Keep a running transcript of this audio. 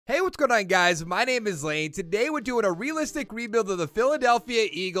Hey, what's going on, guys? My name is Lane. Today we're doing a realistic rebuild of the Philadelphia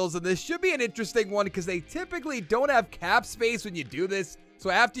Eagles, and this should be an interesting one because they typically don't have cap space when you do this. So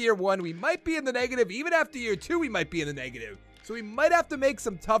after year one, we might be in the negative. Even after year two, we might be in the negative. So we might have to make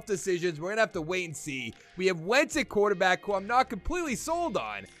some tough decisions. We're going to have to wait and see. We have Wentz at quarterback, who I'm not completely sold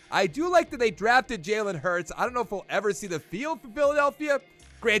on. I do like that they drafted Jalen Hurts. I don't know if we'll ever see the field for Philadelphia.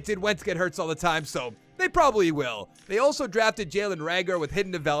 Granted, Wentz gets hurts all the time, so they probably will. They also drafted Jalen Reagor with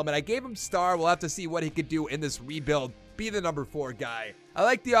hidden development. I gave him star. We'll have to see what he could do in this rebuild. Be the number 4 guy. I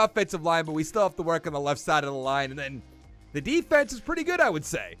like the offensive line, but we still have to work on the left side of the line. And then the defense is pretty good, I would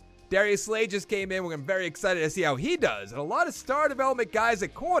say. Darius Slay just came in. We're very excited to see how he does. And a lot of star development guys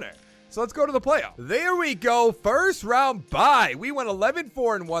at corner. So let's go to the playoff. There we go. First round bye. We went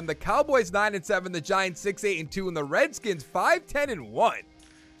 11-4-1. The Cowboys 9-7. The Giants 6-8-2. And the Redskins 5-10-1.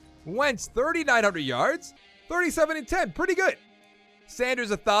 Wentz 3,900 yards, 37-10, pretty good. Sanders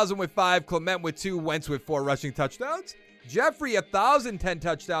 1,000 with 5, Clement with 2, Wentz with 4 rushing touchdowns. Jeffrey 1,010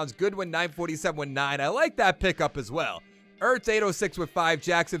 touchdowns, Goodwin 947 with 9. I like that pickup as well. Ertz 806 with 5,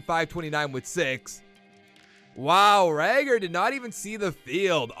 Jackson 529 with 6. Wow, Reagor did not even see the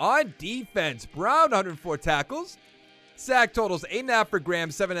field. On defense, Brown 104 tackles. Sack totals 8.5 for Graham,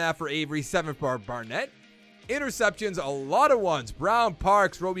 7.5 for Avery, 7 for Barnett. Interceptions, a lot of ones. Brown,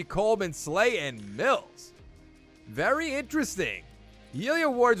 Parks, Roby Coleman, Slay, and Mills. Very interesting. Yearly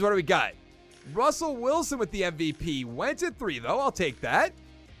awards, what do we got? Russell Wilson with the MVP. Wentz at 3, though. I'll take that.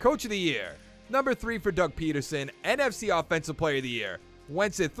 Coach of the Year. Number 3 for Doug Peterson. NFC Offensive Player of the Year.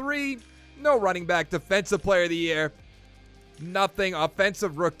 Wentz at 3. No running back. Defensive Player of the Year. Nothing.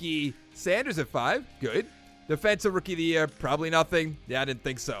 Offensive Rookie. Sanders at 5. Good. Defensive Rookie of the Year. Probably nothing. Yeah, I didn't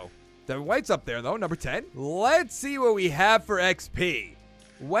think so. Devin White's up there, though, number 10. Let's see what we have for XP.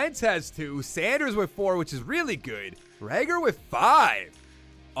 Wentz has 2. Sanders with 4, which is really good. Reagor with 5.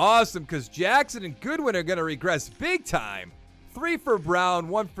 Awesome, because Jackson and Goodwin are going to regress big time. 3 for Brown,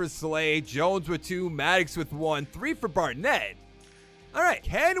 1 for Slay. Jones with 2. Maddox with 1. 3 for Barnett. All right,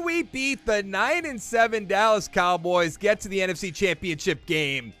 can we beat the 9-7 Dallas Cowboys, get to the NFC Championship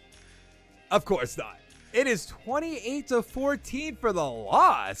game? Of course not. It is 28-14 for the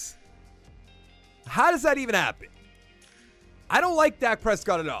loss. How does that even happen? I don't like Dak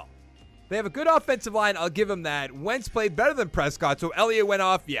Prescott at all. They have a good offensive line. I'll give him that. Wentz played better than Prescott, so Elliott went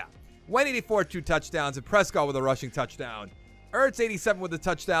off. Yeah. 184, 2 touchdowns, and Prescott with a rushing touchdown. Ertz, 87 with a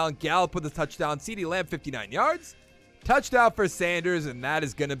touchdown. Gallup with a touchdown. CeeDee Lamb, 59 yards. Touchdown for Sanders, and that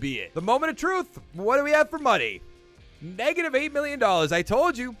is going to be it. The moment of truth. What do we have for money? Negative $8 million. I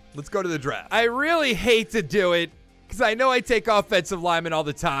told you. Let's go to the draft. I really hate to do it because I know I take offensive linemen all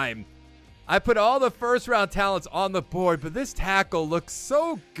the time. I put all the first-round talents on the board, but this tackle looks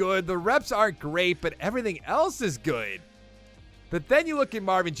so good. The reps aren't great, but everything else is good. But then you look at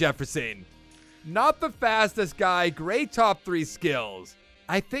Marvin Jefferson. Not the fastest guy, great top 3 skills.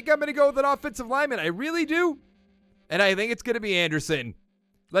 I think I'm going to go with an offensive lineman. I really do. And I think it's going to be Anderson.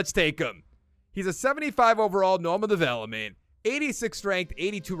 Let's take him. He's a 75 overall, normal development. 86 strength,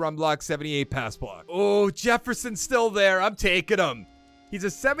 82 run block, 78 pass block. Oh, Jefferson's still there. I'm taking him. He's a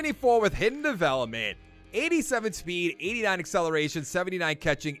 74 with hidden development, 87 speed, 89 acceleration, 79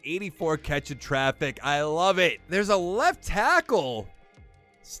 catching, 84 catch in traffic. I love it. There's a left tackle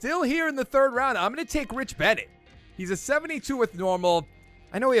still here in the 3rd round. I'm going to take Rich Bennett. He's a 72 with normal.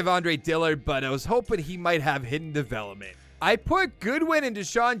 I know we have Andre Dillard, but I was hoping he might have hidden development. I put Goodwin and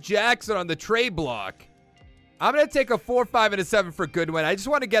Deshaun Jackson on the trade block. I'm going to take a 4, 5, and a 7 for Goodwin. I just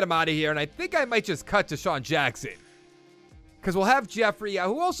want to get him out of here, and I think I might just cut Deshaun Jackson. Because we'll have Jeffrey,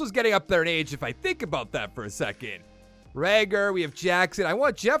 who also is getting up there in age, if I think about that for a second. Reagor, we have Jackson. I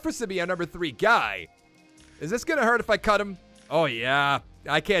want Jefferson to be our number 3 guy. Is this going to hurt if I cut him? Oh, yeah.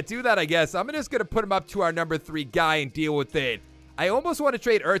 I can't do that, I guess. I'm just going to put him up to our number 3 guy and deal with it. I almost want to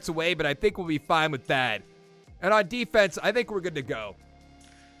trade Ertz away, but I think we'll be fine with that. And on defense, I think we're good to go.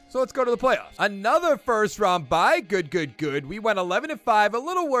 So let's go to the playoffs. Another first round bye. Good. We went 11-5, a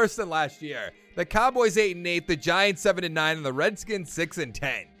little worse than last year. The Cowboys 8-8, the Giants 7-9, and the Redskins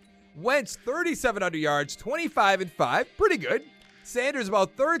 6-10. Wentz 3,700 yards, 25-5, pretty good. Sanders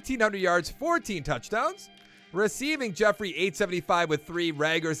about 1,300 yards, 14 touchdowns. Receiving, Jeffrey 875 with 3,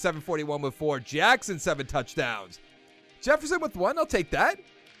 Reagor 741 with 4, Jackson 7 touchdowns. Jefferson with 1, I'll take that.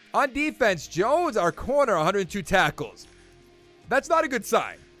 On defense, Jones, our corner, 102 tackles. That's not a good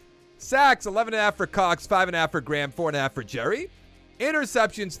sign. Sacks, 11.5 for Cox, 5.5 for Graham, 4.5 for Jerry.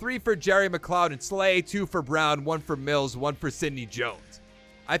 Interceptions, 3 for Jerry, McLeod, and Slay, 2 for Brown, 1 for Mills, 1 for Sidney Jones.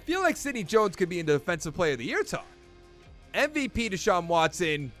 I feel like Sidney Jones could be in the Defensive Player of the Year talk. MVP, Deshaun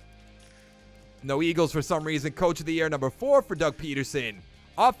Watson. No Eagles for some reason. Coach of the Year, number 4 for Doug Peterson.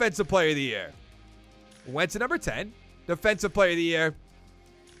 Offensive Player of the Year. Wentz at number 10. Defensive Player of the Year.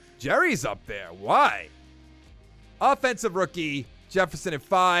 Jerry's up there. Why? Offensive Rookie. Jefferson at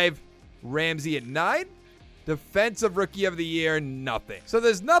 5. Ramsey at 9. Defensive Rookie of the Year, nothing. So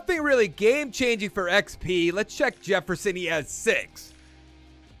there's nothing really game-changing for XP. Let's check Jefferson. He has 6.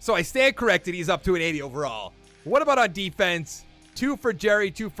 So I stand corrected. He's up to an 80 overall. What about on defense? 2 for Jerry,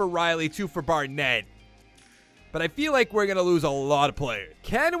 2 for Riley, 2 for Barnett. But I feel like we're going to lose a lot of players.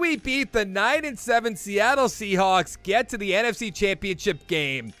 Can we beat the 9-7 Seattle Seahawks, get to the NFC Championship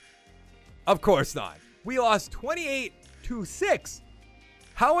game? Of course not. We lost 28-6.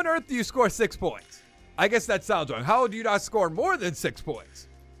 How on earth do you score 6 points? I guess that sounds wrong. How do you not score more than 6 points?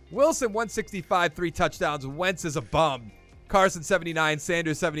 Wilson, 165, 3 touchdowns. Wentz is a bum. Carson, 79.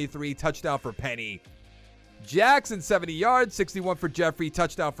 Sanders, 73. Touchdown for Penny. Jackson, 70 yards. 61 for Jeffrey.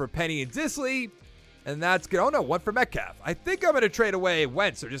 Touchdown for Penny and Disley. And that's good. Oh, no, 1 for Metcalf. I think I'm going to trade away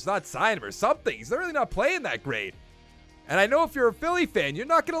Wentz or just not sign him or something. He's really not playing that great. And I know if you're a Philly fan, you're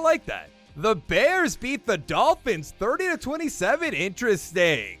not going to like that. The Bears beat the Dolphins 30-27.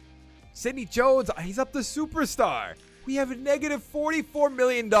 Interesting. Sidney Jones, he's up to superstar. We have a negative $44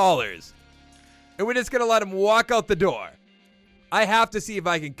 million. And we're just going to let him walk out the door. I have to see if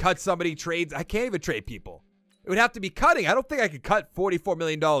I can cut somebody trades. I can't even trade people. It would have to be cutting. I don't think I could cut $44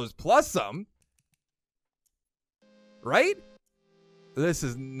 million plus some. Right? This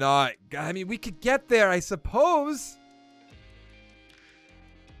is not... I mean, we could get there, I suppose.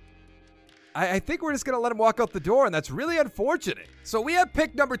 I think we're just going to let him walk out the door, and that's really unfortunate. So we have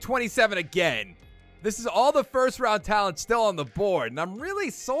pick number 27 again. This is all the first-round talent still on the board, and I'm really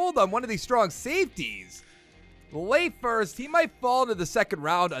sold on one of these strong safeties. Late first, he might fall into the second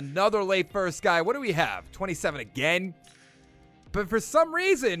round. Another late first guy. What do we have? 27 again? But for some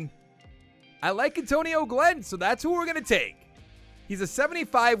reason, I like Antonio Glenn, so that's who we're going to take. He's a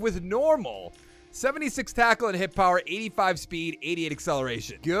 75 with normal. 76 tackle and hit power, 85 speed, 88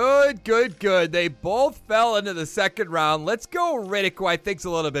 acceleration. Good, good, good. They both fell into the second round. Let's go Riddick, who I think's a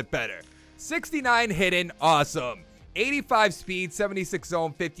little bit better. 69 hidden, awesome. 85 speed, 76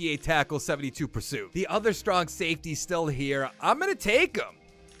 zone, 58 tackle, 72 pursuit. The other strong safety still here. I'm going to take him.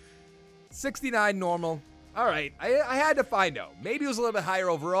 69 normal. All right, I had to find out. Maybe it was a little bit higher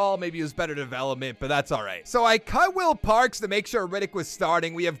overall. Maybe it was better development, but that's all right. So I cut Will Parks to make sure Riddick was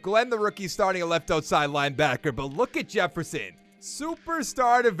starting. We have Glenn, the rookie, starting a left outside linebacker, but look at Jefferson.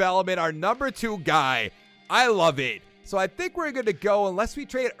 Superstar development, our number 2 guy. I love it. So I think we're good to go unless we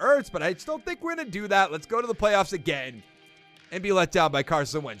trade Ertz, but I just don't think we're going to do that. Let's go to the playoffs again and be let down by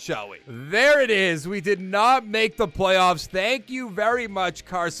Carson Wentz, shall we? There it is. We did not make the playoffs. Thank you very much,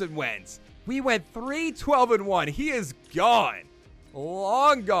 Carson Wentz. We went 3-12-1. He is gone.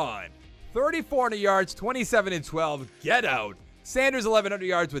 Long gone. 3,400 yards, 27-12. Get out. Sanders, 1,100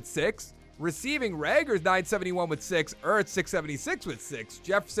 yards with 6. Receiving, Rager's 971 with 6. Ertz, 676 with 6.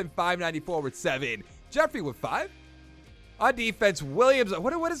 Jefferson, 594 with 7. Jeffrey with 5. On defense, Williams,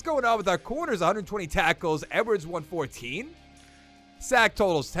 what is going on with our corners? 120 tackles. Edwards, 114. Sack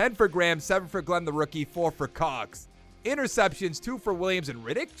totals, 10 for Graham, 7 for Glenn, the rookie, 4 for Cox. Interceptions, 2 for Williams and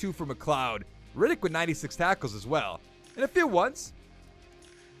Riddick, 2 for McLeod. Riddick with 96 tackles as well. And a few ones.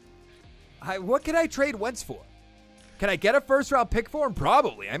 What can I trade Wentz for? Can I get a first-round pick for him?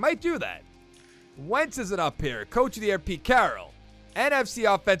 Probably. I might do that. Wentz isn't up here. Coach of the Year, Pete Carroll.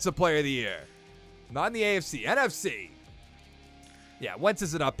 NFC Offensive Player of the Year. Not in the AFC. NFC. Yeah, Wentz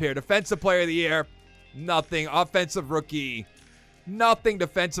isn't up here. Defensive Player of the Year. Nothing. Offensive Rookie. Nothing.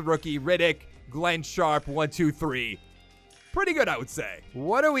 Defensive Rookie. Riddick. Glenn Sharp. 1, 2, 3. Pretty good, I would say.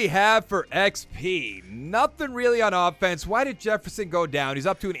 What do we have for XP? Nothing really on offense. Why did Jefferson go down? He's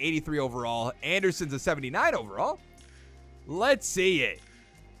up to an 83 overall. Anderson's a 79 overall. Let's see it.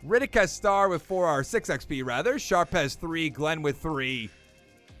 Riddick has star with 4 or 6 XP rather. Sharp has 3. Glenn with 3.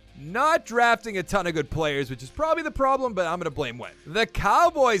 Not drafting a ton of good players, which is probably the problem, but I'm going to blame Wentz. The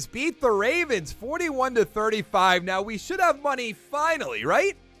Cowboys beat the Ravens 41-35. Now, we should have money finally,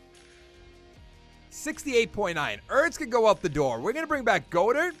 right? 68.9. Ertz could go out the door. We're going to bring back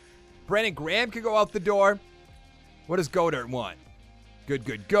Goddard. Brandon Graham could go out the door. What does Goddard want? Good,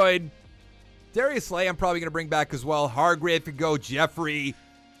 good, good. Darius Slay I'm probably going to bring back as well. Hargrave could go. Jeffrey.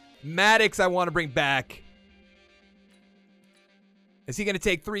 Maddox I want to bring back. Is he going to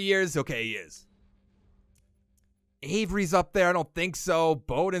take 3 years? Okay, he is. Avery's up there. I don't think so.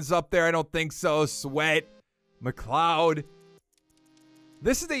 Bowden's up there. I don't think so. Sweat. McLeod.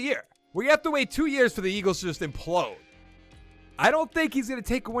 This is the year. We have to wait 2 years for the Eagles to just implode. I don't think he's going to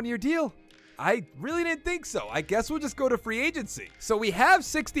take a 1-year deal. I really didn't think so. I guess we'll just go to free agency. So we have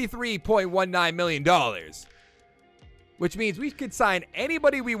 $63.19 million. which means we could sign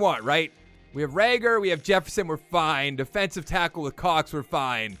anybody we want, right? We have Rager, we have Jefferson, we're fine. Defensive tackle with Cox, we're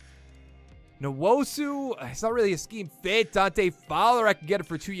fine. Nwosu, it's not really a scheme fit. Dante Fowler, I could get it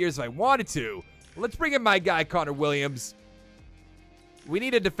for 2 years if I wanted to. Let's bring in my guy, Connor Williams. We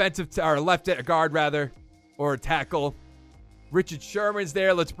need a defensive, or left guard rather, or a tackle. Richard Sherman's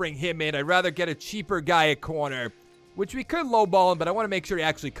there. Let's bring him in. I'd rather get a cheaper guy at corner, which we could lowball him, but I want to make sure he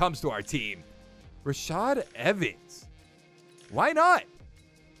actually comes to our team. Rashad Evans. Why not?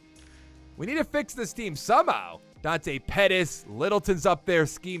 We need to fix this team somehow. Dante Pettis, Littleton's up there,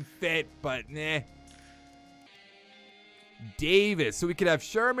 scheme fit, but nah. Davis. So we could have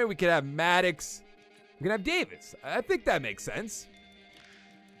Sherman, we could have Maddox, we could have Davis. I think that makes sense.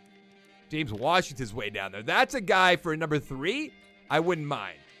 James Washington's way down there. That's a guy for number 3. I wouldn't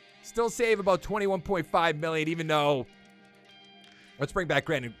mind. Still save about $21.5 million, even though. Let's bring back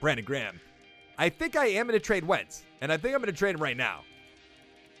Brandon Graham. I think I am going to trade Wentz, and I think I'm going to trade him right now.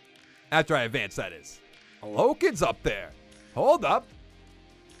 After I advance, that is. Logan's up there. Hold up.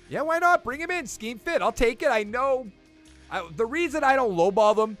 Yeah, why not? Bring him in. Scheme fit. I'll take it. I know. The reason I don't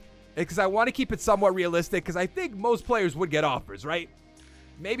lowball them is because I want to keep it somewhat realistic, because I think most players would get offers, right?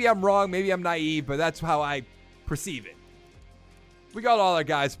 Maybe I'm wrong. Maybe I'm naive, but that's how I perceive it. We got all our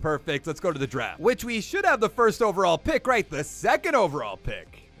guys perfect. Let's go to the draft, which we should have the first overall pick, right? The second overall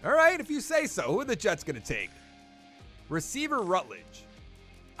pick. All right, if you say so. Who are the Jets going to take? Receiver Rutledge.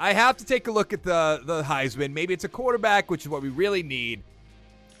 I have to take a look at the Heisman. Maybe it's a quarterback, which is what we really need.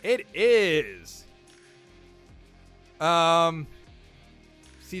 It is CJ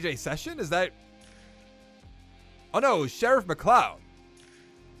Session? Is that? Oh no, Sheriff McLeod.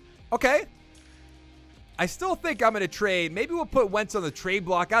 Okay. I still think I'm going to trade. Maybe we'll put Wentz on the trade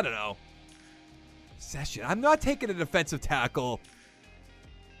block. I don't know. Session. I'm not taking a defensive tackle.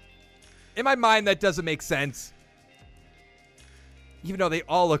 In my mind, that doesn't make sense. Even though they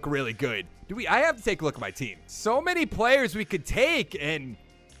all look really good. I have to take a look at my team. So many players we could take, and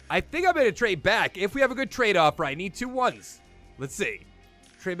I think I'm going to trade back. If we have a good trade offer, I need 2 ones. Let's see.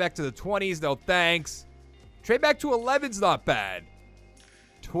 Trade back to the 20s, no thanks. Trade back to 11's not bad.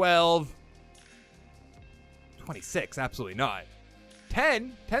 12. 26, absolutely not.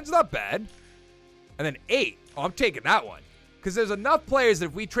 10's not bad. And then 8. Oh, I'm taking that one. Because there's enough players that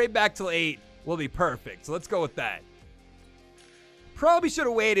if we trade back till 8, we'll be perfect. So let's go with that. Probably should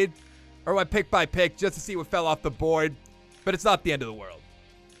have waited or went pick by pick just to see what fell off the board. But it's not the end of the world.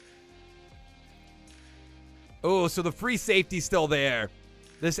 Oh, so the free safety's still there.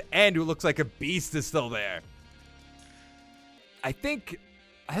 This end who looks like a beast is still there. I think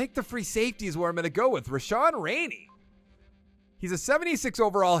the free safety is where I'm going to go with. Rashawn Rainey. He's a 76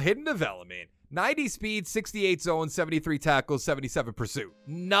 overall hidden development. 90 speed, 68 zone, 73 tackles, 77 pursuit.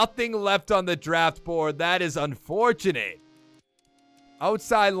 Nothing left on the draft board. That is unfortunate.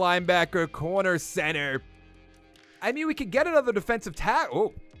 Outside linebacker, corner, center. I mean, we could get another defensive tackle.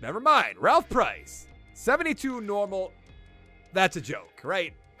 Oh, never mind. Ralph Price. 72 normal. That's a joke,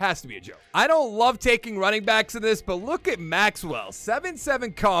 right? Has to be a joke. I don't love taking running backs in this, but look at Maxwell.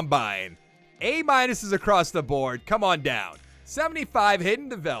 7.7 combine. A- is across the board. Come on down. 75 hidden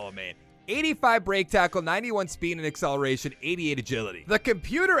development. 85 break tackle, 91 speed and acceleration, 88 agility. The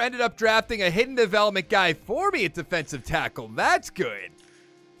computer ended up drafting a hidden development guy for me at defensive tackle. That's good.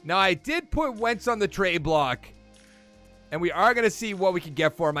 Now, I did put Wentz on the trade block, and we are going to see what we can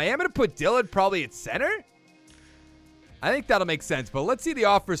get for him. I am going to put Dillon probably at center. I think that'll make sense, but let's see the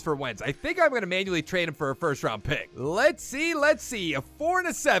offers for Wentz. I think I'm going to manually trade him for a first-round pick. Let's see. A 4 and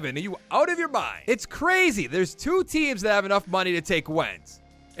a 7. Are you out of your mind? It's crazy. There's 2 teams that have enough money to take Wentz.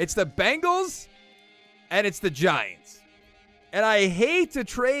 It's the Bengals, and it's the Giants. And I hate to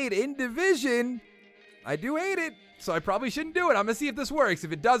trade in division. I do hate it, so I probably shouldn't do it. I'm going to see if this works.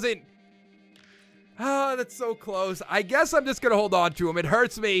 If it doesn't, oh, that's so close. I guess I'm just going to hold on to him. It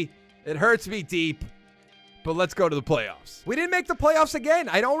hurts me. It hurts me deep. But let's go to the playoffs. We didn't make the playoffs again.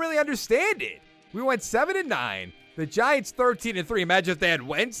 I don't really understand it. We went 7-9. The Giants 13-3. Imagine if they had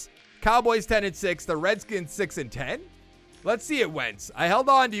Wentz. Cowboys 10-6. The Redskins 6-10. Let's see it, Wentz. I held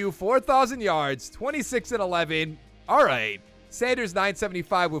on to you. 4,000 yards. 26-11. All right. Sanders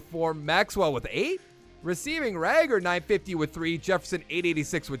 975 with 4. Maxwell with 8. Receiving Rager 950 with 3. Jefferson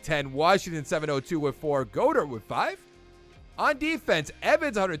 886 with 10. Washington 702 with 4. Goddard with 5. On defense,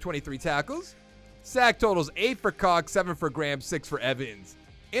 Evans 123 tackles. Sack totals 8 for Cox, 7 for Graham, 6 for Evans.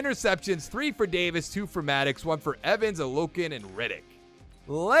 Interceptions 3 for Davis, 2 for Maddox, 1 for Evans, Alokin, and Riddick.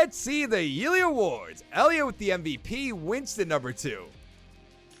 Let's see the yearly awards. Elliott with the MVP, Winston number 2.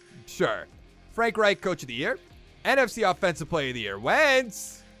 Sure. Frank Reich, Coach of the Year. NFC Offensive Player of the Year,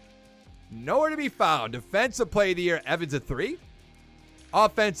 Wentz. nowhere to be found. Defensive Player of the Year, Evans at 3.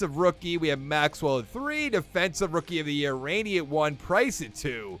 Offensive Rookie, we have Maxwell at 3. Defensive Rookie of the Year, Rainey at 1. Price at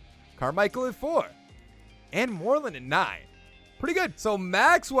 2. Carmichael at 4. And Moreland at 9. Pretty good. So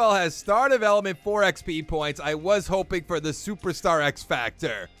Maxwell has star development 4 XP points. I was hoping for the superstar X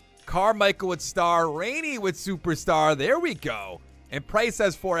Factor. Carmichael with star, Rainey with superstar. There we go. And Price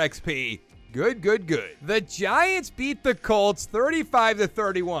has 4 XP. Good, good, good. The Giants beat the Colts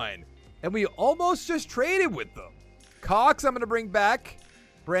 35-31. And we almost just traded with them. Cox, I'm going to bring back.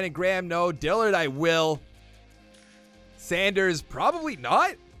 Brandon Graham, no. Dillard, I will. Sanders, probably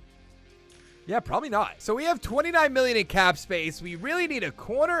not. Yeah, probably not. So we have $29 million in cap space. We really need a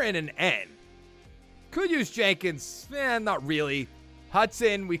corner and an end. Could use Jenkins. Not really.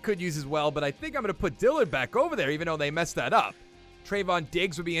 Hudson, we could use as well, but I think I'm going to put Dillard back over there, even though they messed that up. Trayvon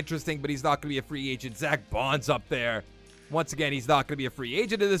Diggs would be interesting, but he's not going to be a free agent. Zach Bond's up there. Once again, he's not going to be a free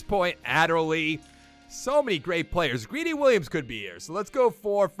agent at this point. Adderley. So many great players. Greedy Williams could be here. So let's go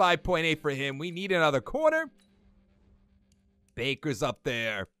for 5.8 for him. We need another corner. Baker's up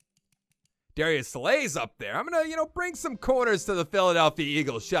there. Darius Slay's up there. I'm going to, bring some corners to the Philadelphia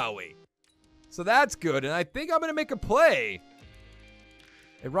Eagles, shall we? So that's good. And I think I'm going to make a play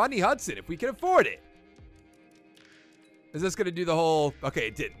at Rodney Hudson if we can afford it. Is this going to do the whole... Okay,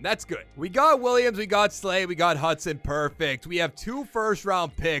 it didn't. That's good. We got Williams, we got Slay, we got Hudson. Perfect. We have 2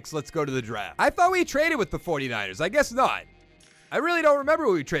 first-round picks. Let's go to the draft. I thought we traded with the 49ers. I guess not. I really don't remember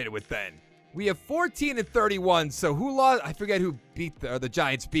who we traded with then. We have 14-31, so who lost? I forget who beat the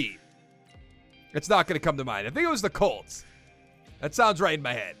Giants beat. It's not going to come to mind. I think it was the Colts. That sounds right in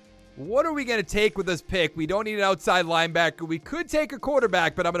my head. What are we going to take with this pick? We don't need an outside linebacker. We could take a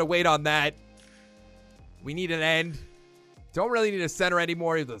quarterback, but I'm going to wait on that. We need an end. Don't really need a center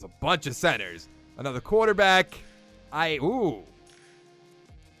anymore. There's a bunch of centers. Another quarterback. Ooh.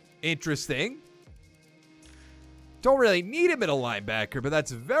 Interesting. Don't really need a middle linebacker, but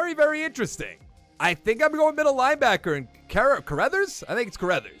that's very, very interesting. I think I'm going middle linebacker. And Carruthers? I think it's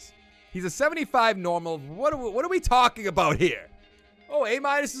Carruthers. He's a 75 normal. What are we talking about here? Oh,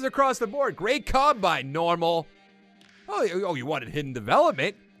 A- is across the board. Great combine, normal. Oh, you wanted hidden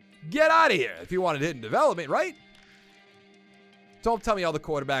development? Get out of here if you wanted hidden development, right? Don't tell me all the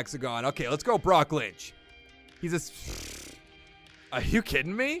quarterbacks are gone. Okay, let's go Brock Lynch. Are you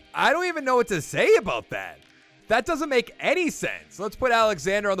kidding me? I don't even know what to say about that. That doesn't make any sense. Let's put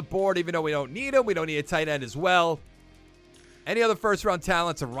Alexander on the board, even though we don't need him. We don't need a tight end as well. Any other first-round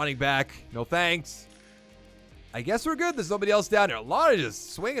talents? A running back? No thanks. I guess we're good. There's nobody else down there. A lot of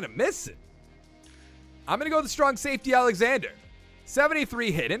just swinging and missing. I'm going to go with the strong safety Alexander.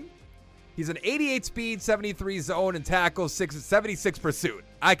 73 hidden. He's an 88 speed, 73 zone and tackle, 76 pursuit.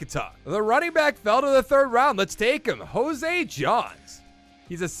 I could talk. The running back fell to the 3rd round. Let's take him. Jose Johns.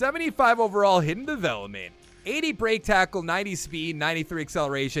 He's a 75 overall hidden development. 80 break tackle, 90 speed, 93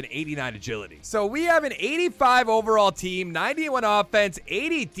 acceleration, 89 agility. So we have an 85 overall team, 91 offense,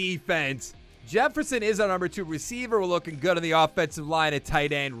 80 defense. Jefferson is our number 2 receiver. We're looking good on the offensive line at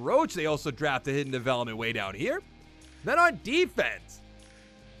tight end. Roach, they also drafted hidden development way down here. Then on defense,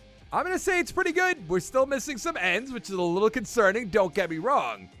 I'm going to say it's pretty good. We're still missing some ends, which is a little concerning. Don't get me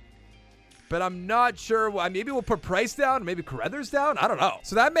wrong. But I'm not sure. Maybe we'll put Price down. Maybe Carruthers down. I don't know.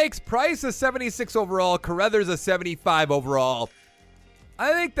 So that makes Price a 76 overall. Carruthers a 75 overall.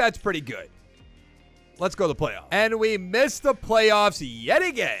 I think that's pretty good. Let's go to the playoffs. And we missed the playoffs yet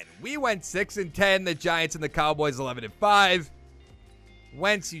again. We went 6-10. The Giants and the Cowboys 11-5.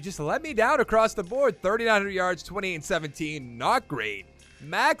 Wentz, you just let me down across the board. 3,900 yards, 28-17. Not great.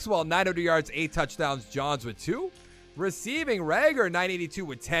 Maxwell, 900 yards, 8 touchdowns. Johns with 2. Receiving, Rager, 982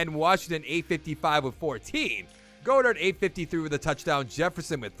 with 10. Washington, 855 with 14. Goddard, 853 with a touchdown.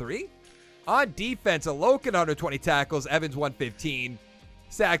 Jefferson with 3. On defense, Alokin, 120 tackles. Evans, 115.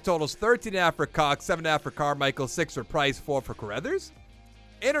 Sack totals, 13.5 for Cox, 7.5 for Carmichael, 6 for Price, 4 for Carruthers.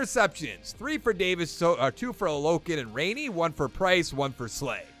 Interceptions, 3 for Davis, 2 for Alokin and Rainey, 1 for Price, 1 for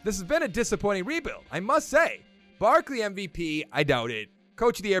Slay. This has been a disappointing rebuild, I must say. Barkley MVP, I doubt it.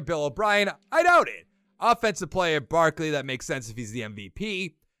 Coach of the Year, Bill O'Brien, I doubt it. Offensive player, Barkley, that makes sense if he's the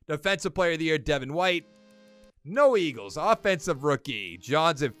MVP. Defensive player of the year, Devin White. No Eagles. Offensive rookie,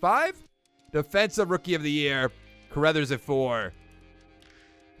 Johns at 5. Defensive rookie of the year, Carruthers at 4.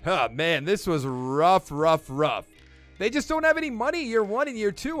 Oh, man, this was rough. They just don't have any money year 1 and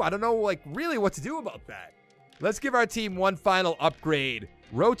year 2. I don't know, really what to do about that. Let's give our team one final upgrade.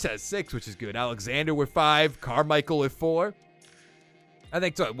 Roach has 6, which is good. Alexander with 5. Carmichael with 4. I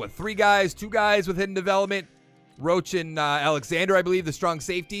think, so, 3 guys, 2 guys with hidden development. Roach and Alexander, I believe, the strong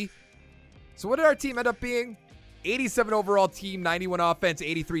safety. So what did our team end up being? 87 overall team, 91 offense,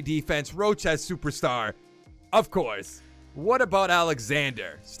 83 defense. Roach has superstar. Of course. What about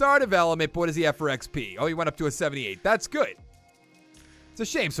Alexander? Star development, but what does he have for XP? Oh, he went up to a 78. That's good. It's a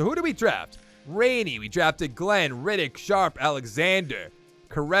shame. So who do we draft? Rainey. We drafted Glenn, Riddick, Sharp, Alexander,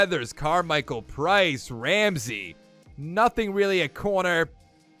 Carruthers, Carmichael, Price, Ramsey. Nothing really at corner.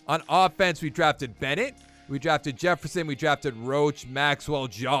 On offense, we drafted Bennett. We drafted Jefferson. We drafted Roach, Maxwell,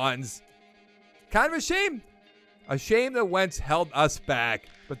 Johns. Kind of a shame. A shame that Wentz held us back.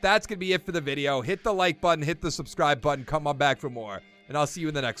 But that's going to be it for the video. Hit the like button. Hit the subscribe button. Come on back for more. And I'll see you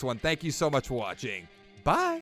in the next one. Thank you so much for watching. Bye.